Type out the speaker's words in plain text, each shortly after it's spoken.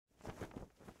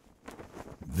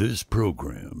This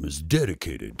program is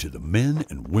dedicated to the men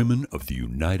and women of the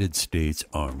United States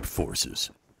Armed Forces,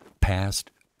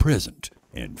 past, present,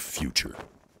 and future.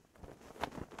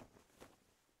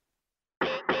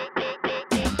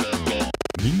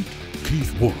 Meet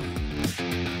Keith Warren.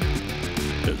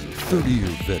 As a 30-year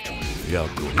veteran of the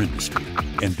outdoor industry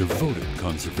and devoted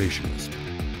conservationist,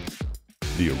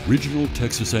 the original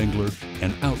Texas angler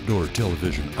and outdoor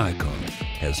television icon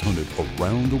has hunted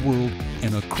around the world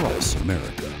and across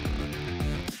America,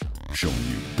 showing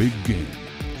you big game,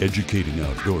 educating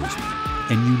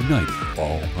outdoorsmen, and uniting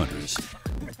all hunters.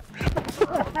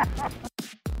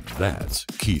 That's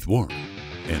Keith Warren,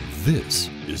 and this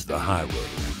is The High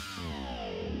Road.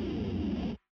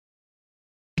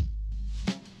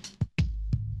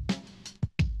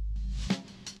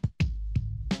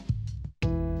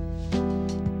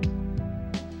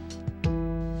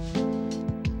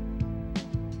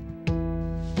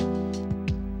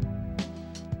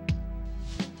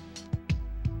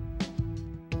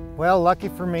 Well, lucky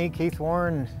for me, Keith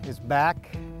Warren is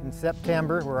back in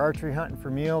September. We're archery hunting for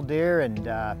mule deer and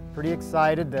pretty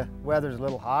excited. The weather's a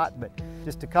little hot, but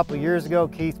just a couple of years ago,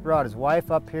 Keith brought his wife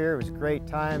up here. It was a great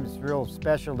time. It's real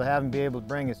special to have him be able to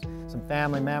bring us some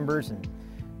family members. And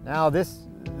now this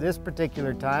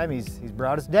particular time, he's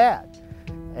brought his dad.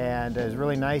 And it was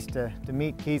really nice to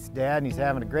meet Keith's dad, and he's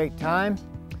having a great time.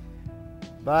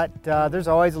 But there's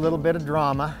always a little bit of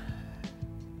drama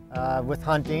with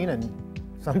hunting, and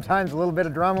sometimes a little bit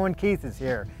of drama when Keith is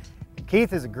here.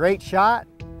 Keith is a great shot,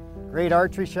 great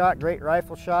archery shot, great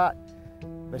rifle shot,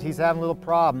 but he's having little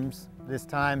problems this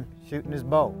time shooting his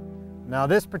bow. Now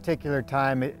this particular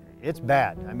time, it's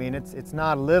bad. I mean, it's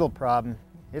not a little problem,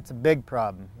 it's a big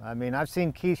problem. I mean, I've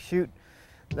seen Keith shoot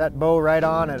that bow right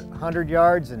on at 100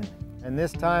 yards, and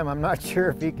this time I'm not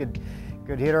sure if he could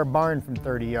hit our barn from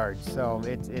 30 yards. So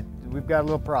we've got a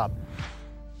little problem.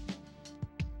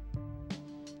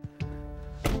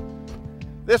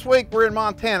 This week we're in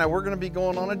Montana. We're going to be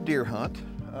going on a deer hunt.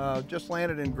 Just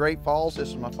landed in Great Falls. This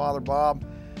is my father, Bob.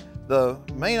 The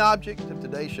main object of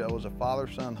today's show is a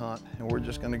father-son hunt, and we're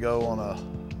just going to go on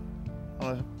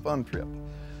a fun trip.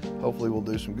 Hopefully we'll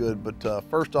do some good, but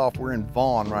first off, we're in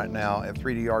Vaughn right now at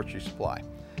 3D Archery Supply.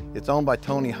 It's owned by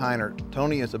Tony Heinert.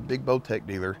 Tony is a big bow tech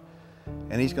dealer,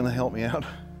 and he's going to help me out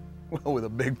with a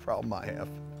big problem I have.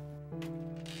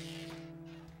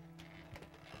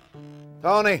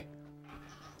 Tony!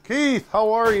 Keith,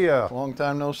 how are you? Long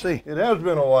time no see. It has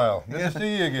been a while. Good to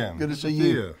see you again. Good to see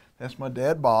you. That's my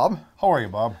dad, Bob. How are you,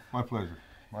 Bob? My pleasure.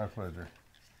 My pleasure.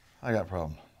 I got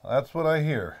problems. That's what I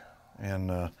hear.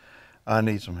 And I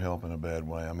need some help in a bad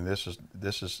way. I mean, this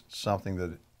is something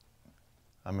that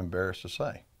I'm embarrassed to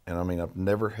say. And I mean, I've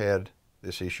never had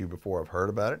this issue before. I've heard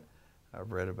about it,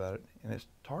 I've read about it, and it's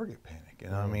target panic.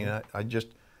 And I mean,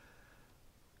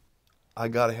 I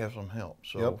got to have some help.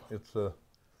 So yep, it's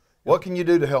what can you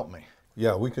do to help me?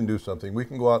 Yeah, we can do something. We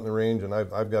can go out in the range, and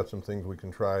I've got some things we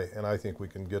can try, and I think we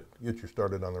can get you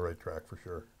started on the right track for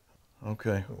sure.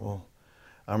 Okay, well,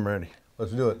 I'm ready.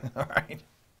 Let's do it. All right.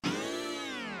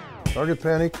 Target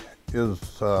panic is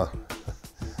a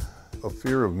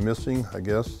fear of missing, I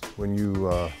guess. When you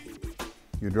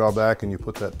draw back and you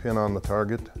put that pin on the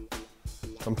target,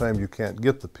 sometimes you can't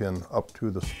get the pin up to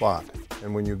the spot.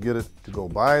 And when you get it to go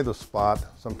by the spot,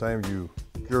 sometimes you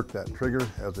jerk that trigger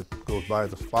as it goes by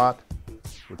the spot,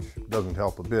 which doesn't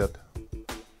help a bit.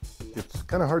 It's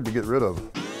kind of hard to get rid of.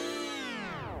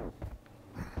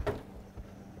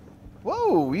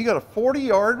 Whoa, you got a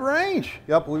 40-yard range.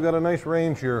 Yep, we've got a nice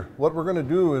range here. What we're going to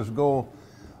do is I want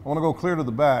to go clear to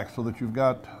the back so that you've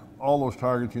got all those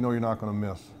targets you know you're not going to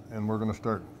miss. And we're going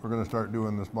to start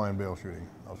doing this blind bail shooting.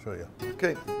 I'll show you.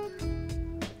 Okay.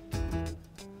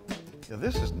 Yeah,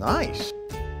 this is nice.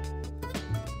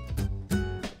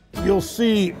 You'll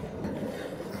see,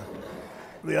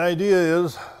 the idea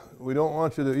is we don't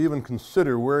want you to even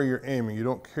consider where you're aiming. You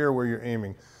don't care where you're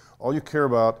aiming. All you care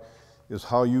about is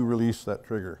how you release that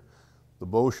trigger. The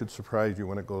bow should surprise you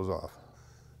when it goes off,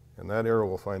 and that arrow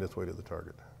will find its way to the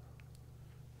target.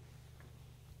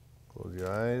 Close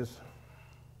your eyes.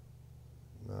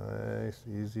 Nice,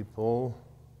 easy pull.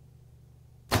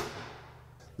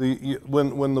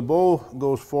 When the bow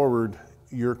goes forward,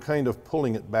 you're kind of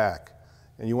pulling it back.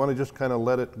 And you want to just kind of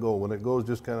let it go. When it goes,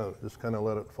 just kind of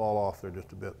let it fall off there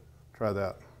just a bit. Try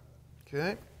that.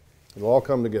 Okay. It'll all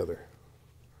come together.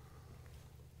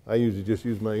 I usually just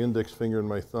use my index finger and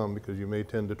my thumb because you may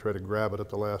tend to try to grab it at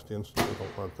the last instant. I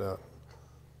don't want that.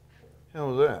 How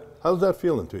was that? How's that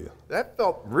feeling to you? That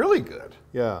felt really good.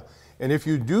 Yeah. And if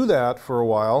you do that for a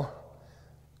while,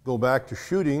 go back to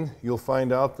shooting, you'll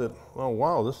find out that, oh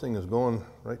wow, this thing is going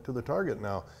right to the target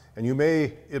now. And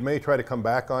it may try to come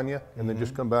back on you, and then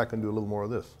just come back and do a little more of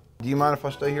this. Do you mind if I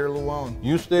stay here a little while?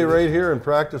 You stay right here and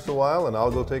practice a while, and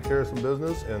I'll go take care of some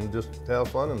business and just have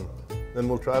fun, and then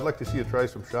we'll try. I'd like to see you try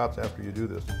some shots after you do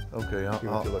this. Okay,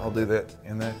 I'll do that.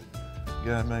 And that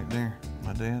guy back there,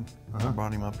 my dad, I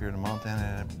brought him up here to Montana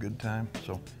and had a good time,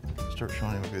 so start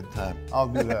showing him a good time. I'll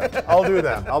do that. I'll do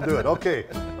that. I'll do it. Okay.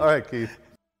 All right, Keith.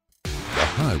 The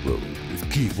High Road with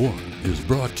Keith Warren is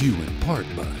brought to you in part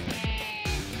by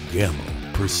Gamma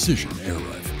Precision Air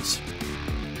Rifles,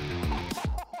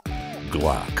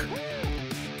 Glock,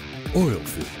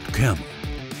 Oil-Filled Camo,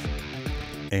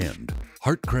 and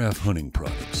Heartcraft Hunting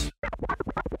Products.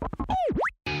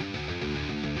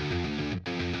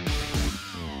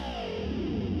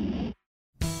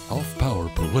 Off-Power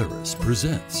Polaris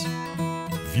presents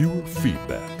Viewer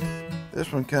Feedback.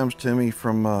 This one comes to me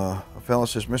from a fellow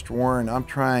says, Mr. Warren, I'm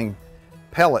trying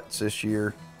pellets this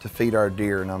year to feed our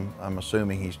deer, and I'm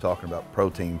assuming he's talking about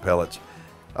protein pellets.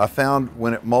 I found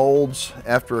when it molds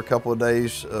after a couple of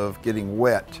days of getting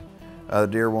wet, the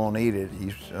deer won't eat it.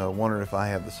 He's wondering if I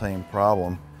have the same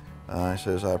problem. He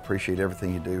says, I appreciate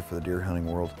everything you do for the deer hunting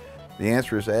world. The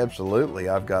answer is absolutely.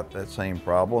 I've got that same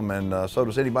problem, and so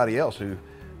does anybody else who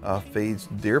feeds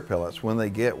deer pellets. When they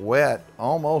get wet,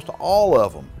 almost all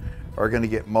of them are going to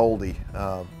get moldy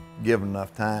given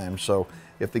enough time. So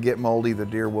if they get moldy, the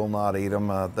deer will not eat them.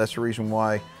 That's the reason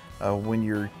why when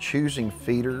you're choosing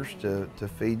feeders to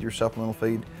feed your supplemental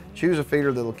feed, choose a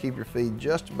feeder that'll keep your feed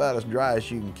just about as dry as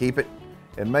you can keep it,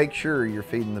 and make sure you're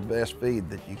feeding the best feed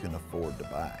that you can afford to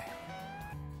buy.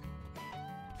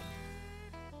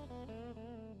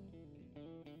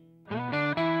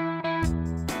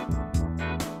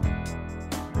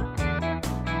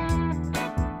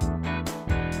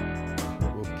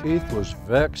 Keith was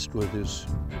vexed with his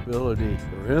ability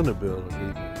or inability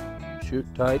to shoot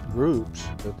tight groups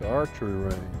at the archery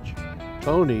range.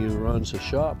 Tony, who runs the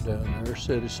shop down there,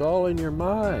 said it's all in your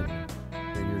mind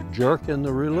and you're jerking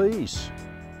the release.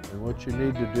 And what you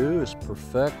need to do is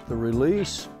perfect the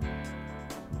release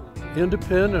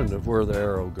independent of where the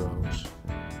arrow goes,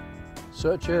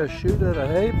 such as shoot at a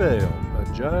hay bale,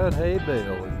 a giant hay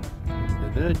bale,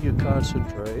 and then you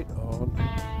concentrate on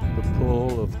the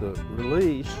pull of the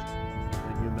release,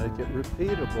 and you make it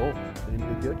repeatable, and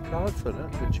you get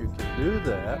confident that you can do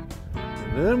that.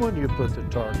 And then when you put the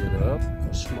target up,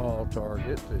 a small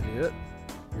target to hit,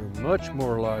 you're much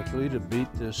more likely to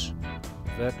beat this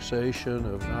vexation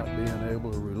of not being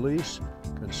able to release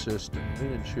consistently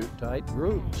and shoot tight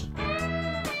groups.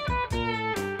 Oh,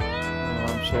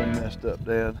 I'm so messed up,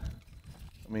 Dad.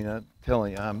 I mean, I'm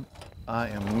telling you, I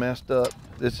am messed up.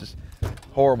 This is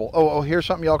horrible. Oh, here's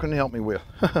something y'all can help me with.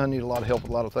 I need a lot of help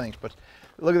with a lot of things, but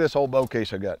look at this old bow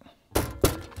case I got.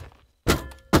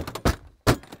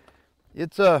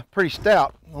 It's pretty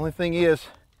stout. The only thing is,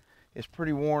 it's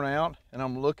pretty worn out, and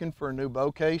I'm looking for a new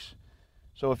bow case.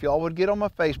 So if y'all would get on my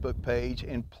Facebook page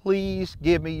and please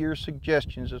give me your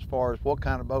suggestions as far as what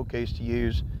kind of bow case to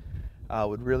use, I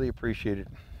would really appreciate it.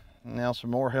 Now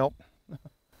some more help.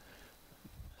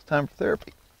 It's time for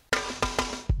therapy.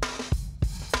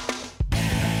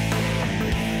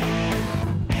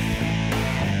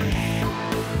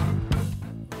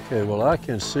 Okay, well, I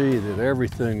can see that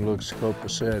everything looks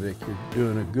copacetic. You're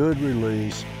doing a good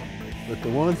release, but the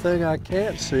one thing I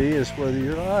can't see is whether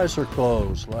your eyes are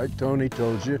closed. Like Tony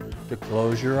told you to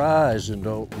close your eyes and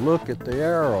don't look at the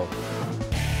arrow.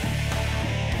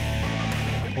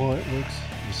 Point looks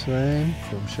the same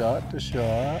from shot to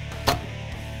shot.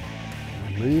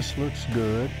 Release looks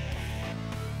good.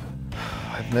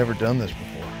 I've never done this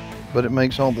before, but it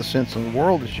makes all the sense in the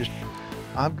world. It's just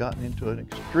I've gotten into an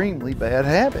extremely bad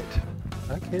habit.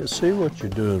 I can't see what you're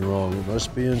doing wrong. It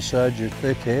must be inside your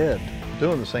thick head. I'm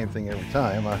doing the same thing every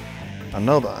time. I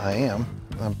know that I am.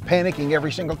 I'm panicking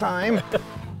every single time.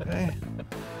 Okay.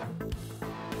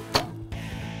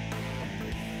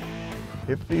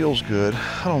 It feels good.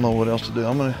 I don't know what else to do.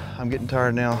 I'm getting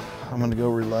tired now. I'm gonna go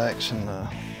relax and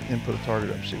put a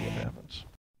target up and see what happens.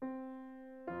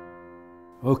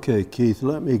 Okay, Keith,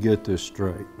 let me get this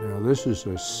straight. Now, this is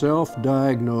a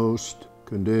self-diagnosed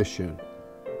condition,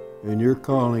 and you're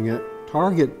calling it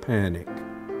target panic.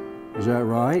 Is that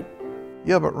right?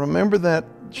 Yeah, but remember that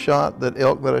shot, that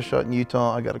elk that I shot in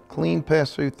Utah? I got a clean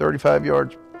pass through, 35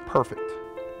 yards, perfect.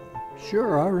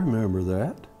 Sure, I remember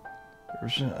that.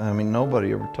 I mean,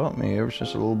 nobody ever taught me. Ever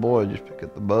since a little boy, I just pick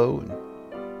up the bow and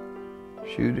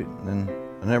shoot it, and then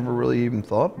I never really even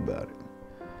thought about it.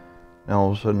 Now,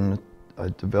 all of a sudden, I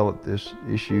developed this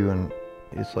issue, and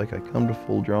it's like I come to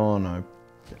full draw and I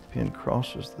That pin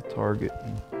crosses the target.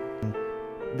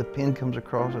 And the pin comes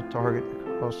across the target,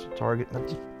 and I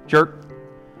just jerk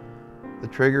the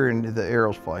trigger and the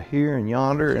arrows fly here and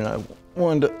yonder, and I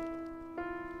wanted to,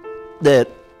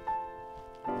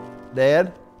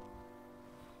 Dad?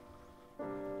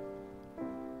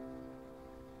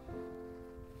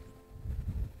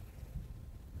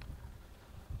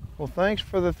 Well, thanks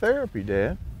for the therapy,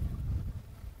 Dad.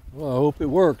 Well, I hope it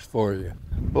works for you.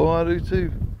 Boy, I do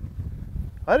too.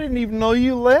 I didn't even know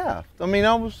you left. I mean,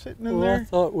 I was sitting in Well, I there.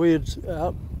 thought we had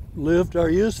outlived our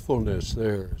usefulness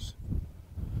there.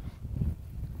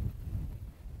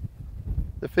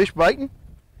 The fish biting?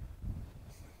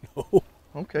 No.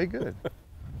 Okay, good.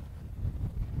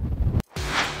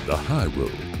 The High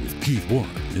Road with Keith Warren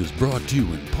is brought to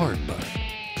you in part by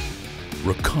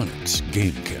Reconyx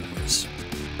Game Cameras,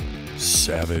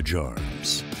 Savage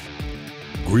Arms,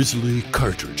 Grizzly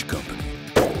Cartridge Company,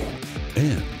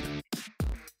 and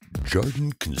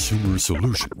Jarden Consumer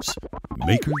Solutions,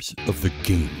 makers of the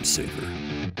Game Saver.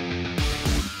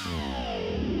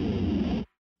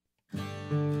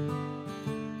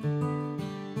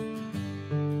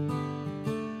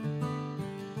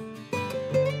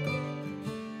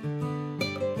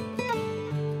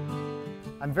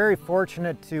 I'm very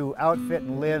fortunate to outfit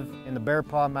and live in the Bear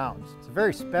Paw Mountains. It's a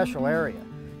very special area,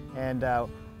 and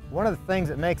one of the things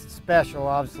that makes it special,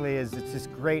 obviously, is it's this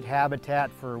great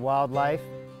habitat for wildlife,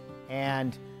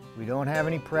 and we don't have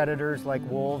any predators like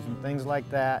wolves and things like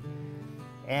that,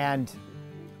 and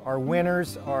our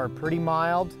winters are pretty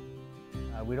mild.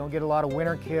 We don't get a lot of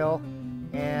winter kill,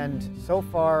 and so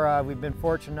far we've been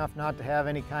fortunate enough not to have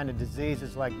any kind of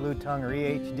diseases like blue tongue or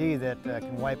EHD that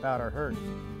can wipe out our herds.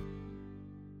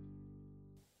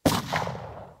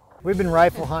 We've been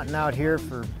rifle hunting out here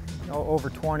for over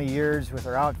 20 years with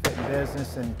our outfitting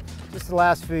business, and just the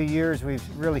last few years we've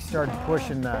really started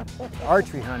pushing the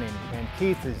archery hunting, and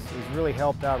Keith has really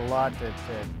helped out a lot to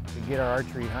get our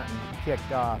archery hunting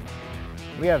kicked off.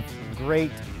 We have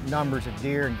great numbers of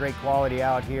deer and great quality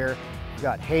out here. We've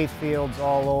got hay fields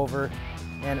all over,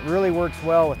 and it really works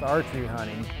well with archery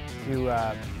hunting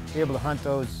to be able to hunt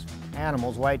those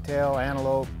animals, whitetail,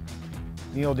 antelope,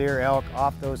 mule deer, elk,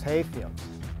 off those hay fields.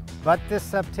 But this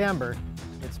September,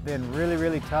 it's been really,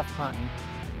 really tough hunting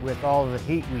with all of the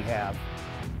heat we have.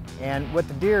 And what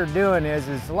the deer are doing is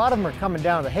a lot of them are coming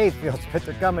down to the hay fields, but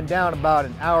they're coming down about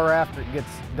an hour after it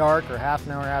gets dark or half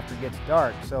an hour after it gets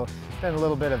dark. So it's been a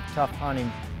little bit of tough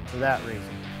hunting for that reason.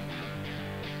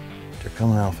 They're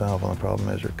coming alfalfa, and the problem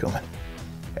is they're coming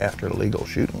after the legal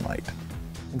shooting light.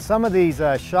 And some of these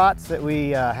shots that we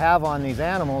have on these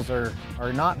animals are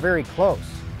not very close.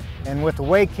 And with the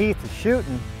way Keith is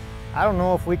shooting, I don't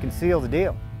know if we can seal the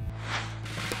deal.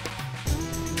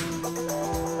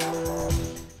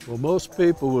 Well, most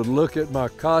people would look at my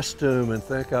costume and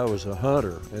think I was a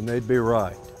hunter, and they'd be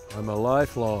right. I'm a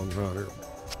lifelong hunter.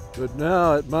 But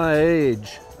now, at my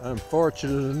age, I'm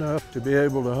fortunate enough to be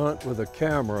able to hunt with a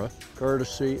camera,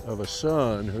 courtesy of a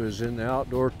son who is in the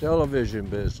outdoor television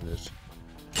business.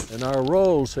 And our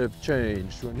roles have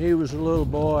changed. When he was a little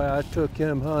boy, I took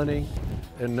him hunting,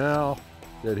 and now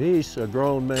that he's a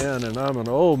grown man and I'm an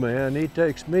old man, he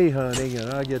takes me hunting,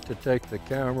 and I get to take the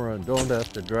camera and don't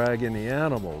have to drag any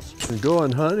animals. And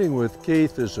going hunting with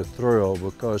Keith is a thrill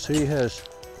because he has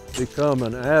become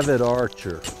an avid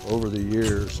archer over the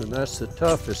years, and that's the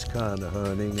toughest kind of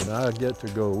hunting, and I get to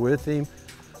go with him,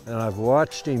 and I've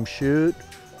watched him shoot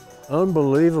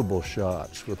unbelievable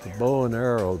shots with the bow and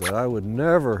arrow that I would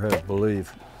never have believed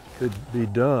could be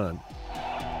done.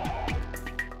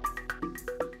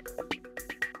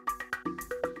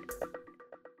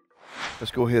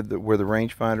 Let's go ahead where the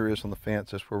rangefinder is on the fence.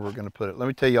 That's where we're going to put it. Let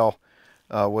me tell y'all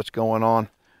what's going on.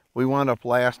 We wound up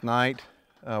last night,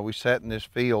 we sat in this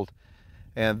field,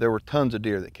 and there were tons of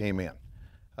deer that came in.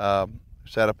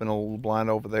 Sat up in a little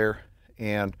blind over there,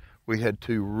 and we had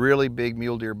two really big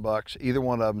mule deer bucks. Either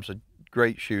one of them's a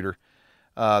great shooter.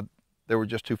 They were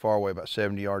just too far away, about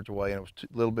 70 yards away, and it was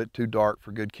a little bit too dark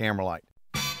for good camera light.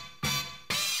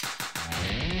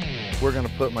 We're gonna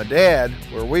put my dad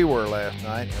where we were last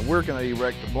night, and we're gonna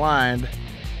erect the blind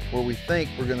where we think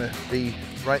we're gonna be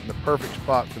right in the perfect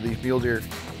spot for these mule deer.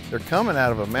 They're coming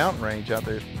out of a mountain range out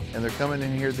there, and they're coming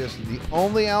in here. This is the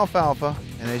only alfalfa,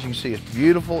 and as you can see, it's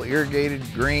beautiful, irrigated,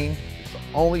 green. It's the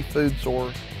only food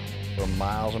source for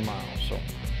miles and miles.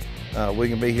 So we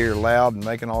can be here loud and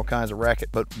making all kinds of racket,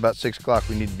 but about 6 o'clock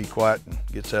we need to be quiet and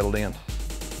get settled in.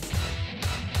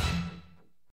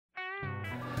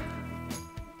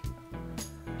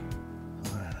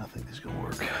 All right, I think this is gonna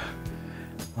work.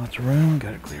 Lots of room,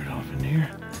 got it cleared off in here.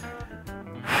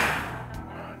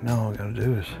 Now all I gotta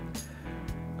do is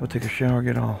go take a shower,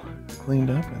 get all cleaned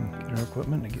up, and get our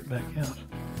equipment and get back out.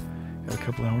 Got a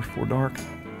couple hours before dark.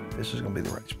 This is gonna be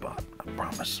the right spot, I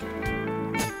promise.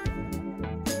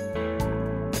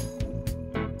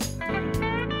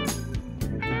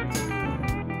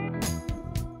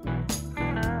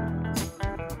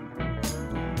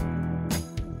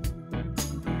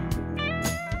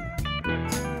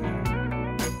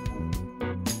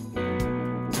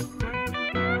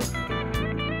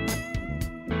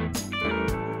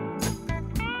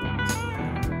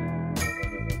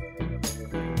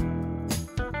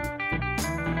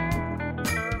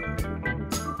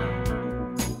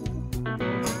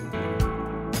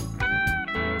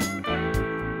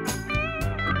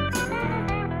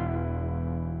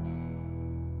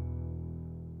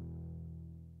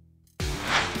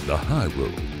 The High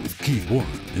Road with Keith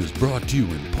Warren is brought to you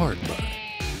in part by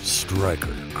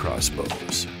Striker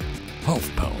Crossbows,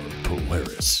 Half Power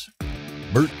Polaris,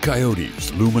 Burt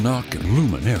Coyote's Luminoc and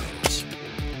Lumen Arrows,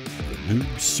 the new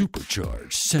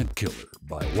supercharged scent killer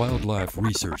by Wildlife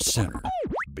Research Center,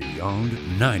 Beyond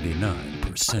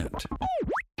 99%,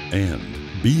 and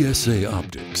BSA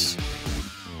Optics.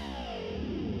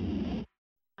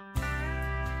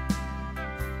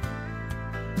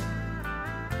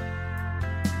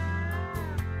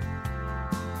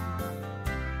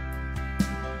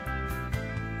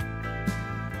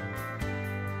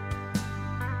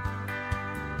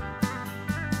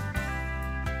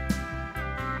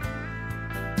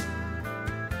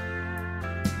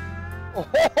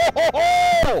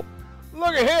 Oh,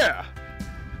 look at here,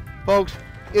 folks!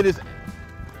 It is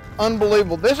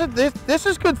unbelievable. This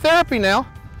is good therapy now.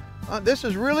 This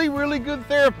is really good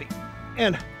therapy.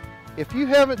 And if you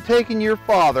haven't taken your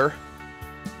father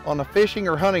on a fishing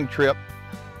or hunting trip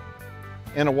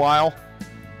in a while,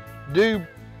 do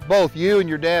both you and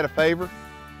your dad a favor.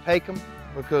 Take them,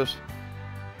 because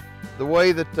the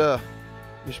way that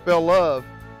you spell love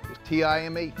is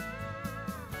T-I-M-E.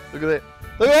 Look at that.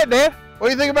 Look at that, Dad. What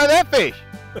do you think about that fish?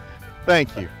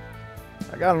 Thank you.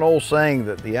 I got an old saying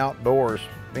that the outdoors,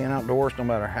 being outdoors, no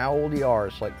matter how old you are,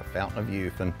 it's like the fountain of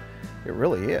youth, and it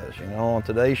really is. You know, on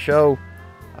today's show,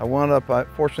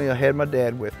 fortunately I had my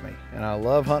dad with me, and I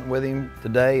love hunting with him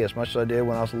today as much as I did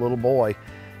when I was a little boy.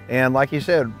 And like you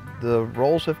said, the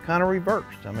roles have kind of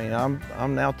reversed. I mean,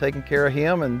 I'm now taking care of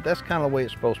him, and that's kind of the way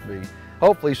it's supposed to be.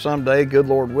 Hopefully someday, good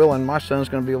Lord willing, my son's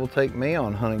going to be able to take me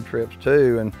on hunting trips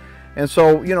too. And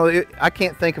so, you know, I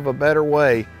can't think of a better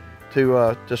way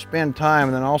to spend time,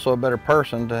 and then also a better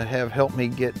person to have helped me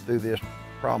get through this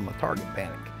problem of target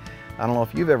panic. I don't know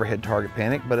if you've ever had target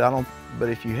panic, but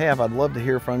if you have, I'd love to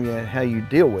hear from you how you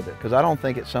deal with it, because I don't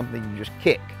think it's something you just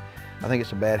kick. I think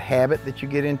it's a bad habit that you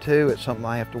get into. It's something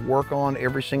I have to work on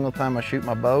every single time I shoot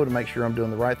my bow to make sure I'm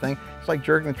doing the right thing. It's like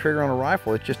jerking the trigger on a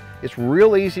rifle. It's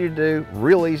real easy to do,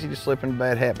 real easy to slip into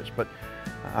bad habits, but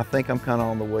I think I'm kind of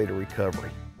on the way to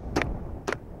recovery.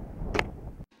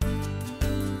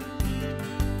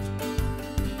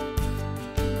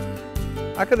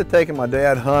 I could have taken my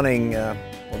dad hunting well,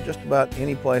 just about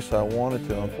any place I wanted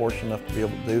to. I'm fortunate enough to be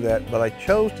able to do that, but I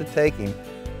chose to take him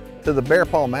to the Bear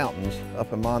Paw Mountains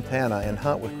up in Montana and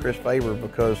hunt with Chris Faber,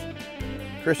 because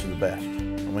Chris is the best.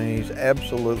 I mean, he's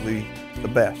absolutely the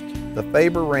best. The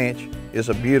Faber Ranch is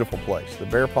a beautiful place. The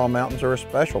Bear Paw Mountains are a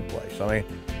special place. I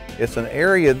mean, it's an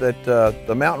area that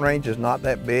the mountain range is not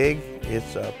that big.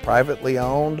 It's privately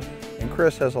owned, and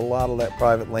Chris has a lot of that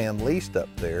private land leased up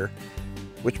there,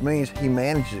 which means he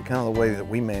manages it kind of the way that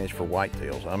we manage for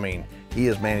whitetails. I mean, he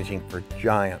is managing for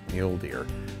giant mule deer.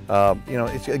 You know,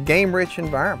 it's a game-rich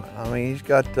environment. I mean, he's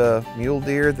got mule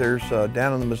deer. There's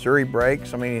down in the Missouri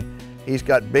breaks. I mean, he's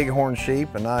got bighorn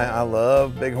sheep, and I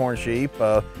love bighorn sheep.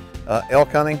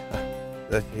 Elk hunting,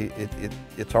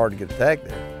 it's hard to get a tag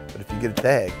there. But if you get a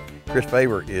tag, Chris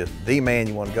Faber is the man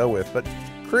you want to go with. But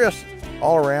Chris,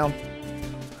 all around,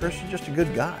 Chris is just a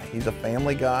good guy. He's a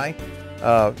family guy.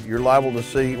 You're liable to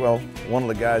see, well, one of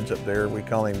the guides up there, we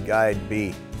call him Guide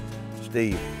B,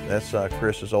 Steve. That's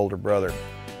Chris's older brother.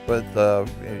 But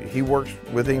he works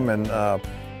with him, and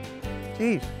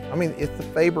geez, I mean, it's the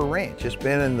Faber Ranch. It's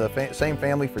been in the same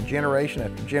family for generation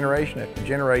after generation after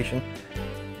generation.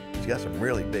 He's got some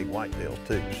really big whitetails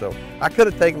too. So I could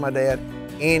have taken my dad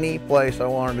any place I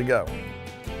wanted to go.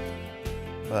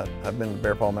 But I've been to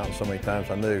Bear Paw Mountain so many times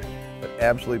I knew, but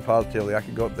absolutely positively I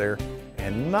could go up there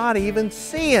and not even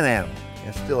see an animal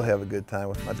and still have a good time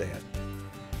with my dad.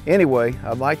 Anyway,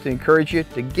 I'd like to encourage you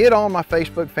to get on my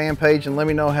Facebook fan page and let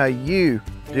me know how you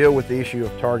deal with the issue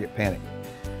of target panic.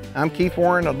 I'm Keith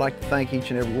Warren. I'd like to thank each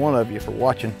and every one of you for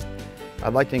watching.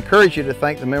 I'd like to encourage you to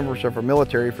thank the members of our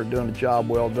military for doing a job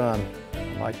well done.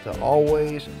 I'd like to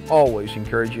always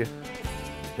encourage you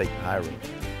to take the high road.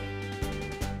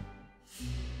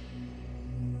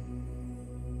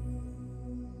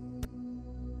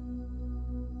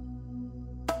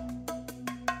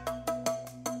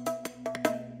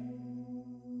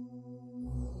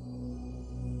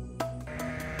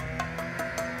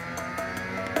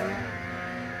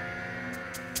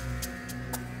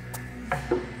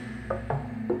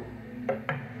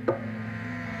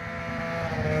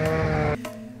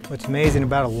 What's amazing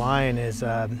about a lion is,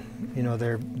 you know,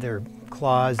 their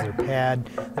claws, their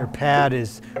pad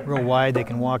is real wide. They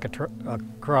can walk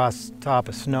across top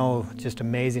of snow. Just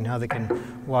amazing how they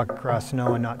can walk across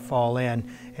snow and not fall in.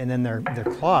 And then their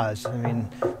claws, I mean,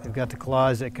 they've got the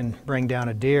claws that can bring down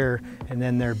a deer, and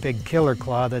then their big killer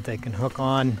claw that they can hook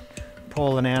on,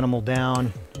 pull an animal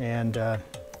down, and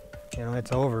you know,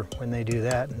 it's over when they do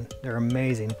that, and they're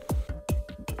amazing.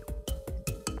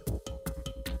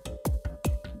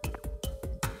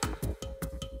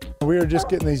 We are just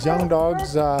getting these young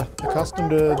dogs accustomed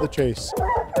to the chase.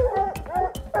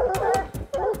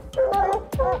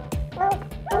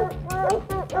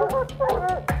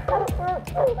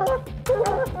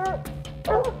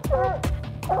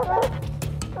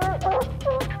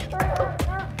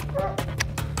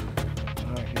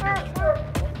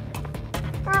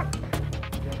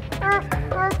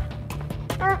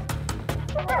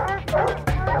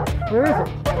 Where is it?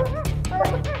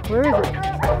 Where is it?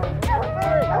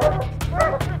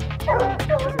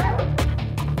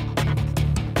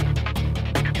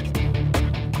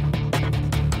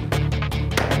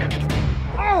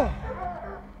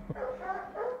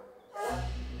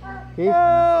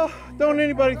 Oh, don't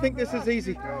anybody think this is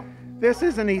easy. This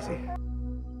isn't easy.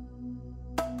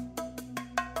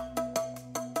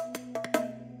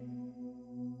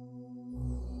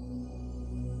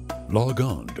 Log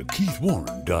on to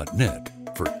keithwarren.net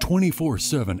for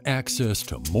 24/7 access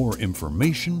to more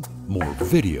information, more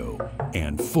video,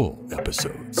 and full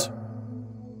episodes.